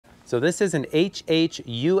So this is an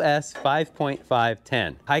HHUS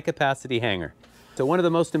 5.510 high capacity hanger. So one of the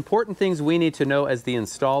most important things we need to know as the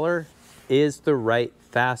installer is the right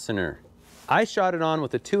fastener. I shot it on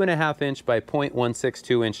with a 2.5 inch by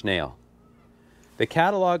 0.162 inch nail. The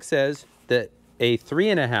catalog says that a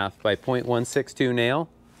 3.5 by 0.162 nail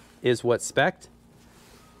is what's spec'd,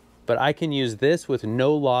 but I can use this with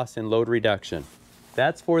no loss in load reduction.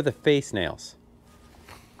 That's for the face nails.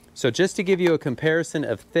 So just to give you a comparison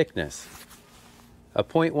of thickness, a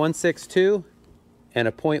 0.162 and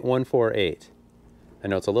a 0.148. I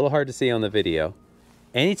know it's a little hard to see on the video.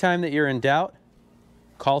 Anytime that you're in doubt,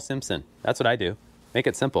 call Simpson. That's what I do. Make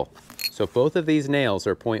it simple. So both of these nails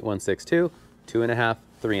are 0.162, 2.5,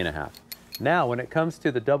 3.5. Now, when it comes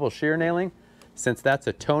to the double shear nailing, since that's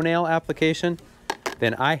a toenail application,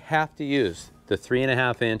 then I have to use the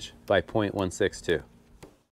 3.5 inch by 0.162.